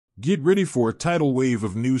Get ready for a tidal wave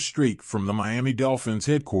of news straight from the Miami Dolphins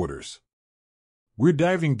headquarters. We're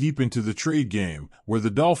diving deep into the trade game, where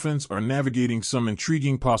the Dolphins are navigating some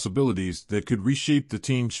intriguing possibilities that could reshape the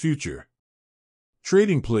team's future.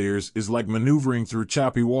 Trading players is like maneuvering through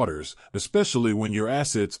choppy waters, especially when your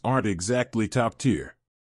assets aren't exactly top tier.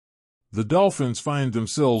 The Dolphins find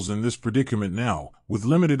themselves in this predicament now, with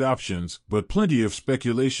limited options but plenty of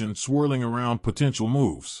speculation swirling around potential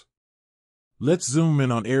moves. Let's zoom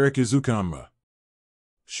in on Eric Ezukanma.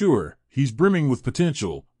 Sure, he's brimming with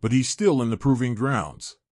potential, but he's still in the proving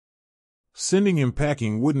grounds. Sending him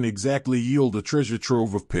packing wouldn't exactly yield a treasure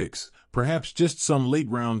trove of picks, perhaps just some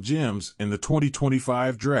late-round gems in the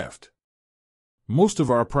 2025 draft. Most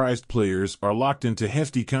of our prized players are locked into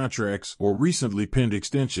hefty contracts or recently penned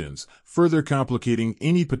extensions, further complicating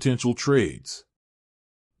any potential trades.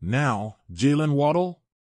 Now, Jalen Waddle?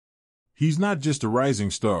 He's not just a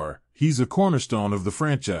rising star, he's a cornerstone of the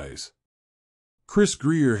franchise. Chris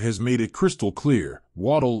Grier has made it crystal clear,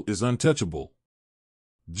 Waddle is untouchable.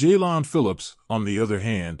 Jaelan Phillips, on the other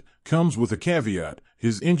hand, comes with a caveat: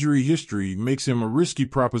 his injury history makes him a risky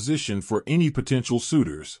proposition for any potential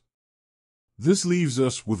suitors. This leaves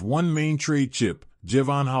us with one main trade chip,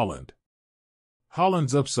 Jevon Holland.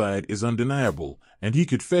 Holland's upside is undeniable, and he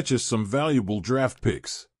could fetch us some valuable draft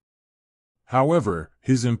picks. However,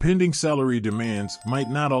 his impending salary demands might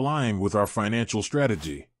not align with our financial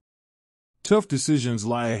strategy. Tough decisions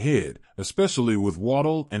lie ahead, especially with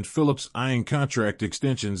Waddle and Phillips eyeing contract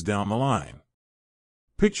extensions down the line.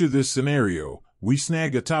 Picture this scenario: we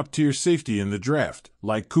snag a top-tier safety in the draft,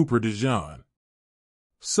 like Cooper DeJean.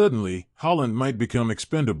 Suddenly, Holland might become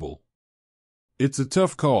expendable. It's a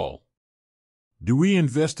tough call. Do we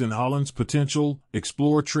invest in Holland's potential,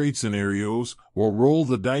 explore trade scenarios, or roll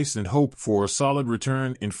the dice and hope for a solid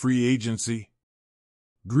return in free agency?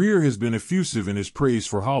 Grier has been effusive in his praise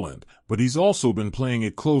for Holland, but he's also been playing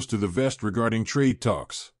it close to the vest regarding trade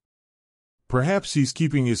talks. Perhaps he's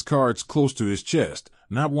keeping his cards close to his chest,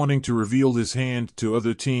 not wanting to reveal his hand to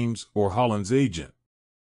other teams or Holland's agent.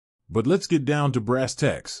 But let's get down to brass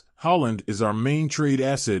tacks. Holland is our main trade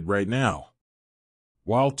asset right now.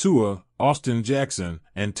 While Tua, Austin Jackson,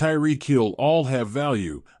 and Tyreek Hill all have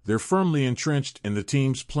value, they're firmly entrenched in the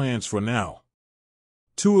team's plans for now.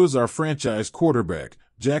 Tua's our franchise quarterback,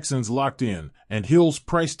 Jackson's locked in, and Hill's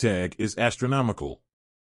price tag is astronomical.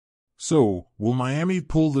 So, will Miami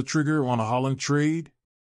pull the trigger on a Holland trade?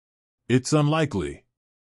 It's unlikely.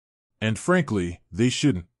 And frankly, they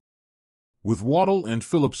shouldn't. With Waddle and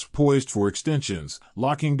Phillips poised for extensions,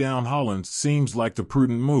 locking down Holland seems like the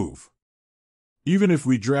prudent move. Even if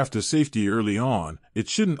we draft a safety early on, it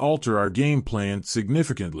shouldn't alter our game plan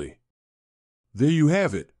significantly. There you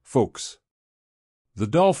have it, folks. The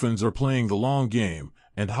Dolphins are playing the long game,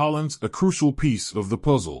 and Holland's a crucial piece of the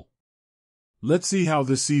puzzle. Let's see how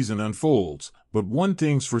this season unfolds, but one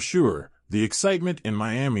thing's for sure: the excitement in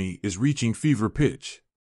Miami is reaching fever pitch.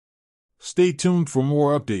 Stay tuned for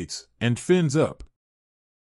more updates, and fins up.